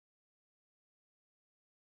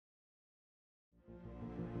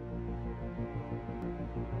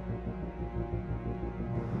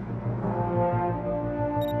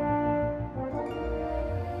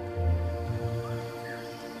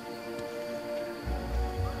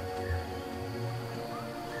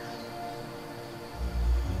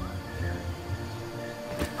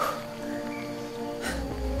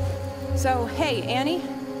So, hey, Annie?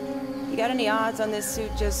 You got any odds on this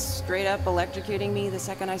suit just straight up electrocuting me the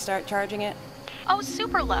second I start charging it? Oh,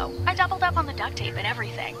 super low. I doubled up on the duct tape and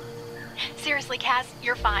everything. Seriously, Cass,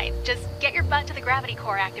 you're fine. Just get your butt to the gravity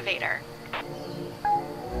core activator.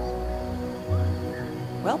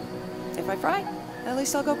 Well, if I fry, at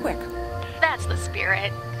least I'll go quick. That's the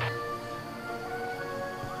spirit.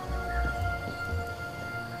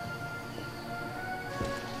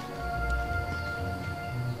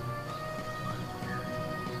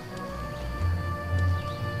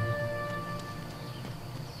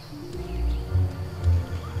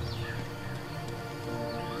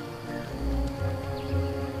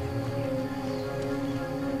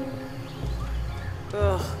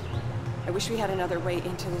 Ugh. I wish we had another way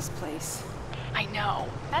into this place. I know.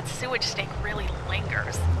 That sewage stink really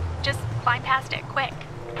lingers. Just climb past it, quick.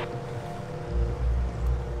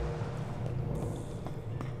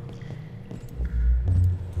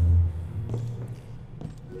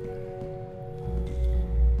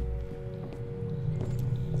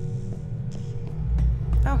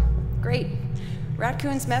 Oh, great.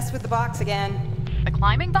 Raccoons messed with the box again. The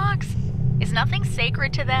climbing box? Is nothing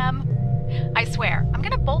sacred to them? I swear, I'm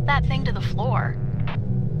gonna bolt that thing to the floor.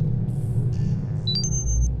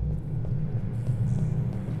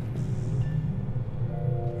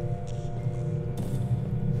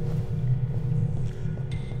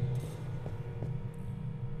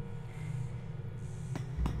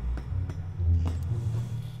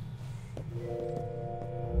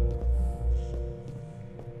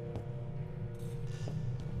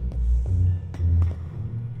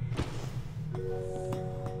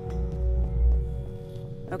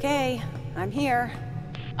 Okay, I'm here.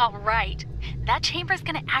 All right. That chamber's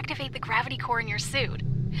gonna activate the gravity core in your suit.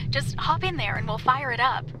 Just hop in there and we'll fire it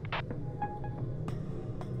up.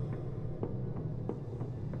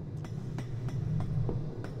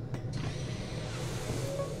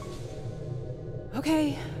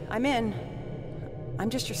 Okay, I'm in. I'm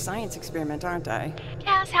just your science experiment, aren't I?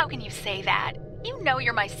 Cass, how can you say that? You know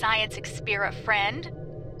you're my science experiment friend.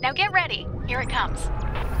 Now get ready. Here it comes.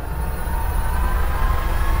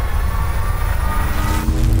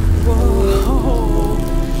 Whoa!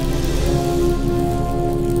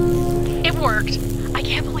 It worked. I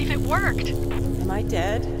can't believe it worked. Am I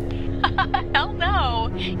dead? Hell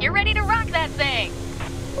no. You're ready to rock that thing.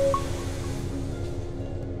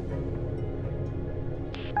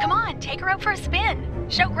 Come on, take her out for a spin.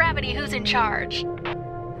 Show gravity who's in charge.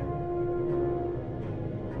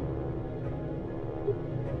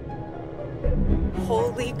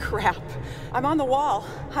 Holy crap. I'm on the wall.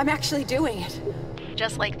 I'm actually doing it.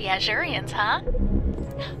 Just like the Azurians, huh?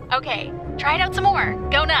 Okay, try it out some more.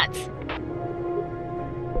 Go nuts.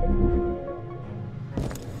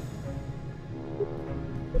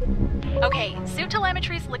 Okay, suit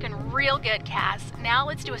telemetry's looking real good, Cass. Now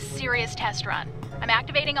let's do a serious test run. I'm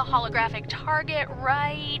activating a holographic target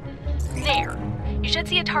right there. You should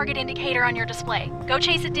see a target indicator on your display. Go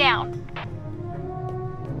chase it down.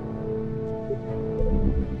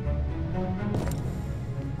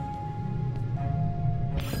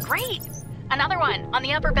 Great! Another one on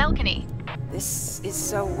the upper balcony. This is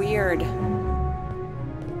so weird.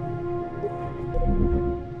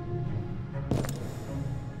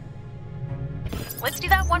 Let's do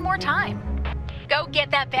that one more time. Go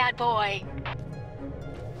get that bad boy.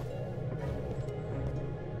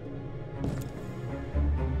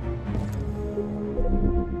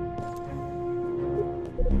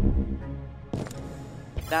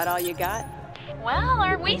 That all you got? Well,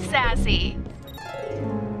 aren't we sassy?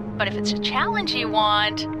 But if it's a challenge you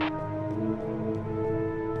want...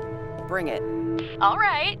 Bring it. All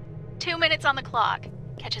right. 2 minutes on the clock.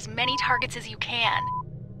 Catch as many targets as you can.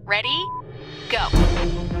 Ready? Go.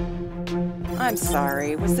 I'm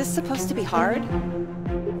sorry. Was this supposed to be hard?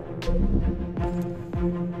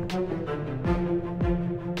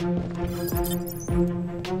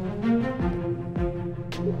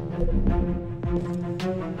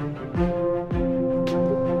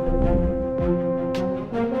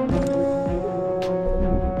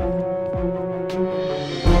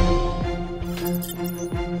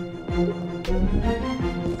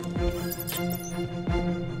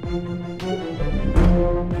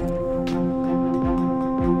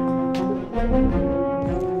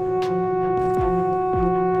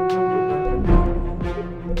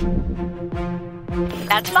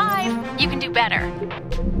 That's 5. You can do better.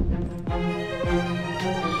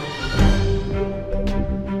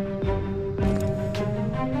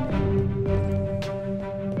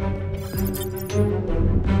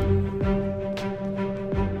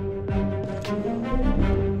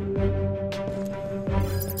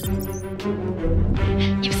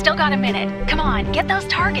 You've still got got a minute. Come on, get those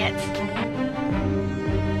targets.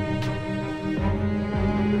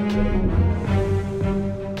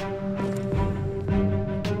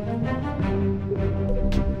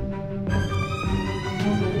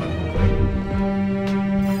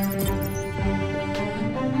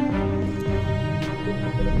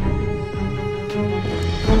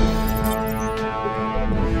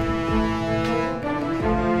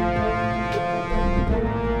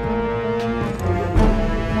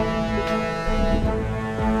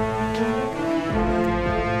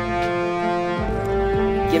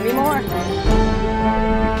 Give me more.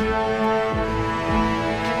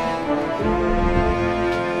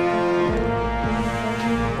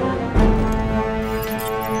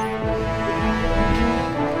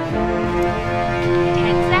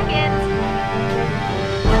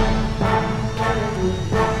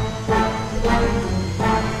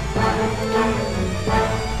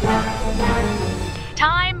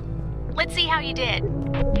 Time. Let's see how you did.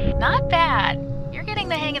 Not bad. You're getting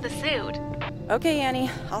the hang of the suit. Okay, Annie,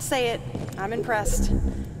 I'll say it. I'm impressed.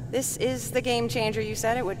 This is the game changer you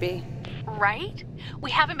said it would be. Right? We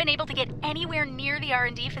haven't been able to get anywhere near the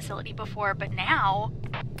R&D facility before, but now...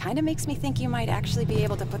 Kinda makes me think you might actually be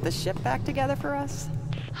able to put the ship back together for us.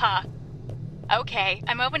 Huh. Okay,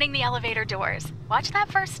 I'm opening the elevator doors. Watch that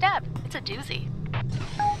first step. It's a doozy.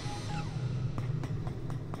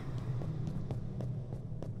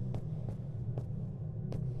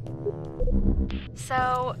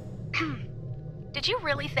 So... Did you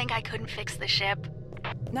really think I couldn't fix the ship?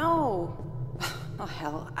 No. Oh,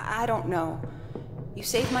 hell, I don't know. You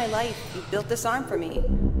saved my life. You built this arm for me.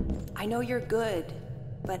 I know you're good,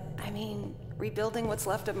 but, I mean, rebuilding what's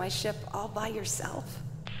left of my ship all by yourself?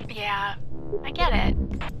 Yeah, I get it.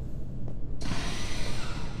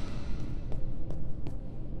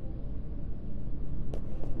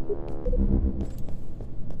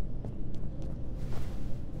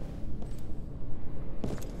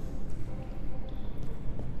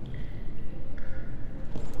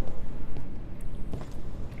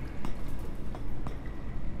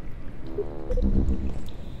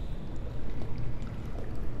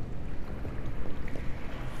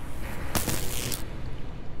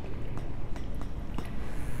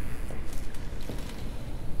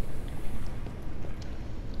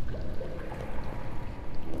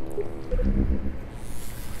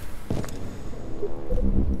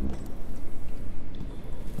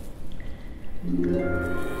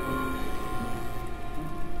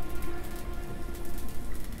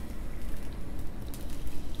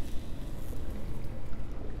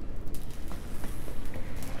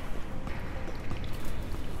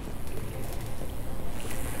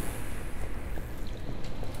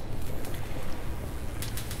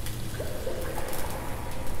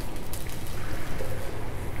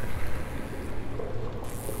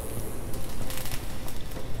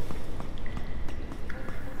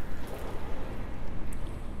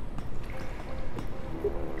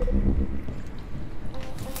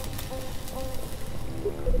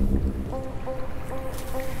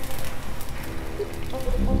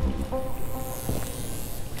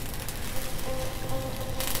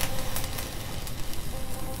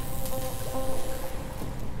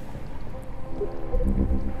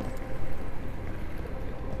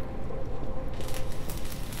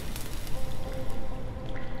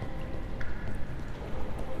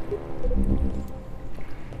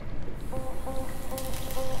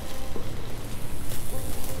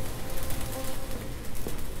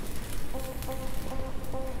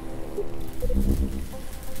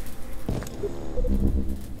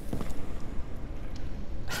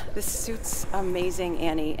 This suit's amazing,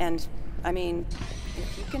 Annie, and, I mean,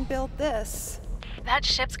 if you can build this... That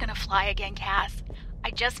ship's gonna fly again, Cass.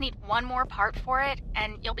 I just need one more part for it,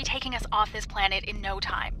 and you'll be taking us off this planet in no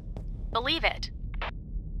time. Believe it.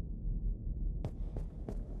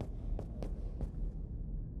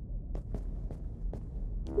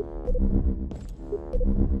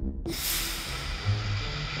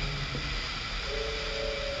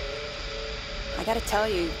 I gotta tell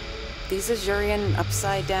you, these Azurian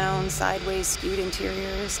upside-down, sideways skewed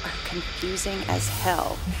interiors are confusing as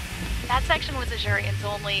hell. That section was Azurians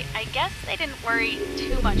only. I guess they didn't worry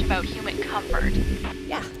too much about human comfort.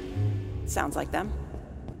 Yeah, sounds like them.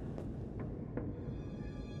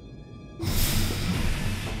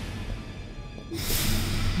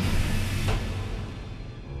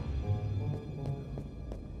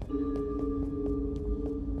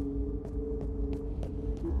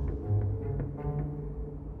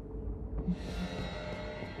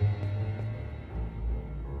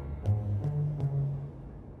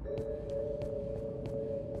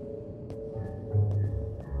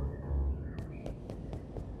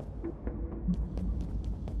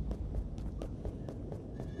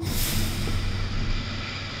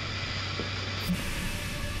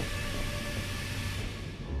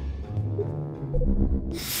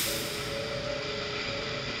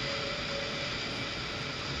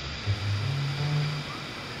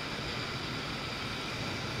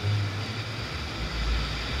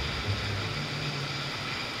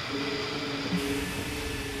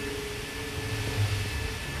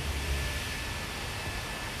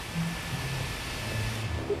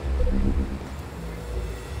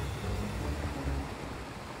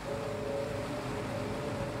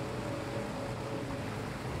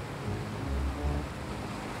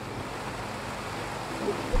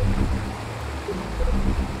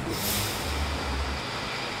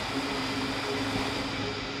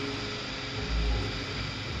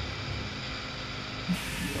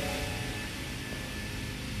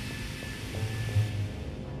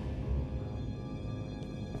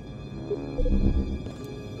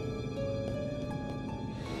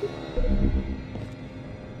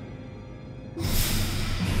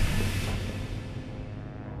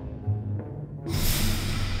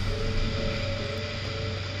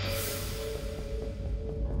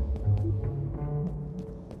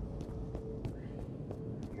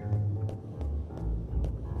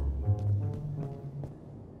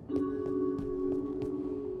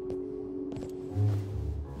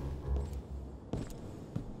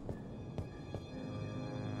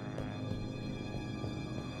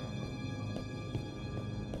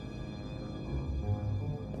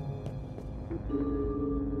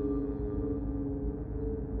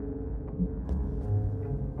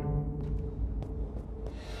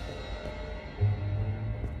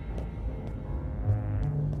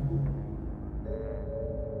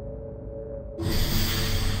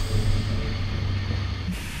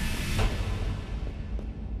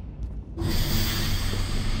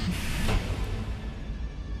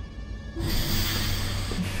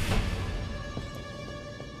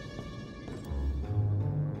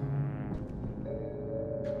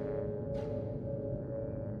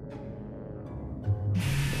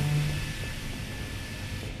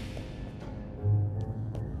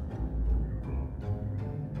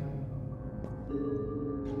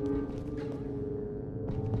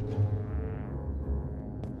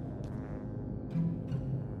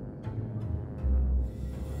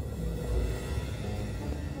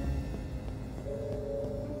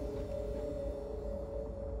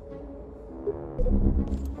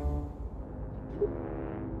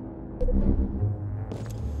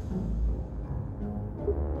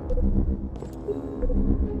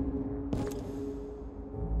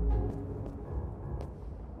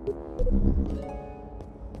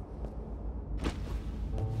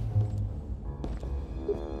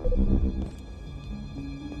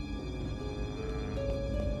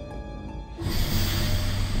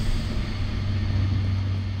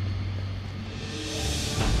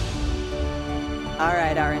 All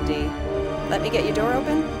right, R&D. Let me get your door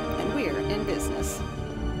open, and we're in business.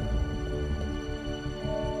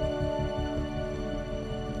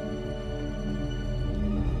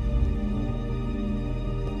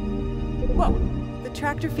 Whoa, the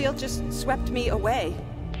tractor field just swept me away.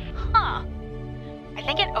 Huh. I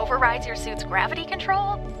think it overrides your suit's gravity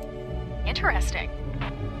control? Interesting.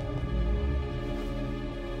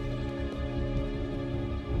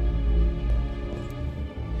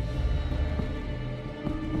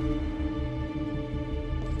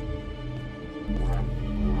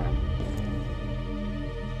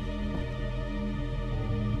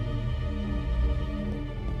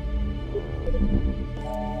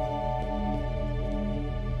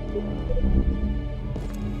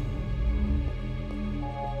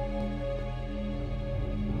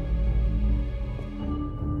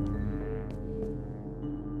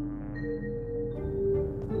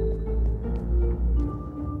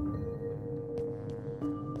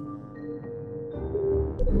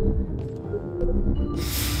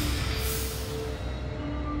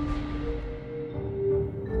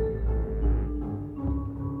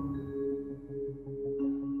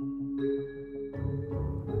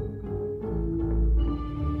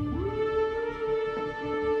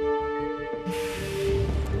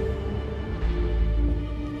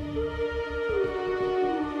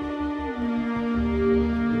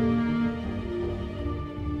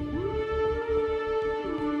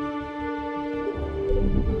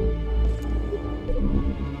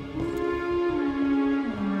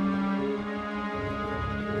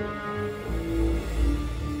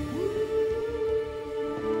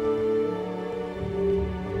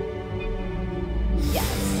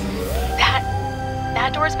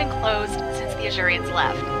 That door's been closed since the Azurians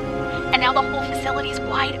left. And now the whole facility's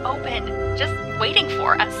wide open, just waiting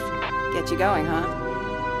for us. Get you going,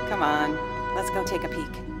 huh? Come on, let's go take a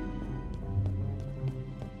peek.